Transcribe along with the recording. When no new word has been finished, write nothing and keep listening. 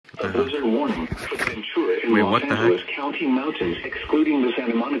blizzard warning for the Ventura in Los Angeles County Mountains, excluding the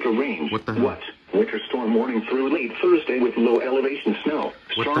Santa Monica Range. What the hell? Winter storm warning through late Thursday with low elevation snow,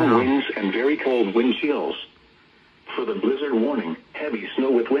 strong winds, and very cold wind chills. For the blizzard warning, heavy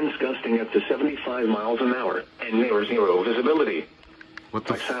snow with winds gusting up to 75 miles an hour and near zero visibility.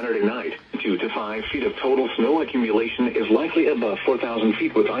 By Saturday night, 2 to 5 feet of total snow accumulation is likely above 4,000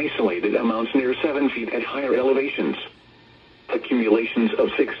 feet with isolated amounts near 7 feet at higher elevations. Accumulations of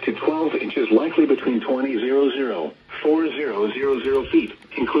 6 to 12 inches likely between 20,000 4,000 feet,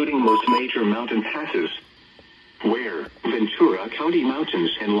 including most major mountain passes. Where? Ventura County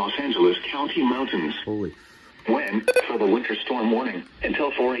Mountains and Los Angeles County Mountains. Holy. When? For the winter storm warning,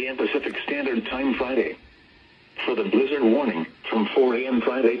 until 4 a.m. Pacific Standard Time Friday. For the blizzard warning, from 4 a.m.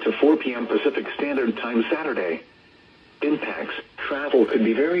 Friday to 4 p.m. Pacific Standard Time Saturday. Impacts. Travel could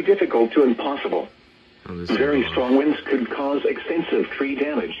be very difficult to impossible. Very strong winds could cause extensive tree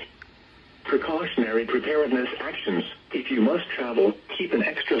damage. Precautionary preparedness actions. If you must travel, keep an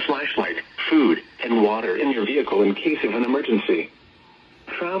extra flashlight, food, and water in your vehicle in case of an emergency.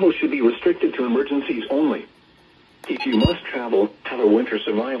 Travel should be restricted to emergencies only. If you must travel, have a winter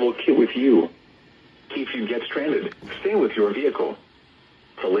survival kit with you. If you get stranded, stay with your vehicle.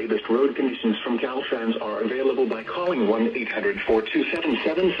 The latest road conditions from Caltrans are available by calling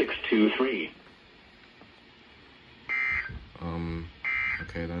 1-800-427-7623.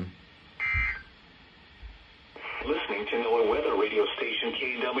 Okay then. Listening to NOAA weather radio station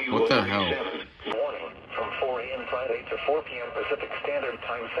KW. What the hell? Morning from 4 a.m. Friday to 4 p.m. Pacific Standard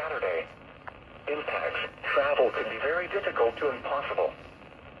Time Saturday. Impacts. Travel could be very difficult to impossible.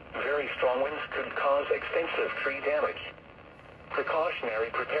 Very strong winds could cause extensive tree damage. Precautionary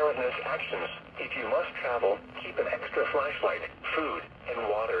preparedness actions. If you must travel, keep an extra flashlight, food, and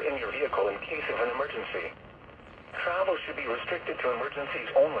water in your vehicle in case of an emergency. Travel should be restricted to emergencies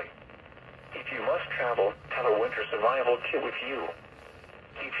only. If you must travel, have a winter survival kit with you.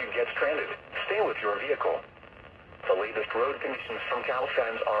 If you get stranded, stay with your vehicle. The latest road conditions from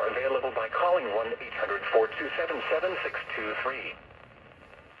Caltrans are available by calling 1-800-427-7623.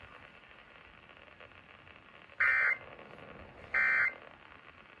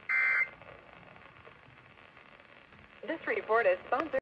 This report is sponsored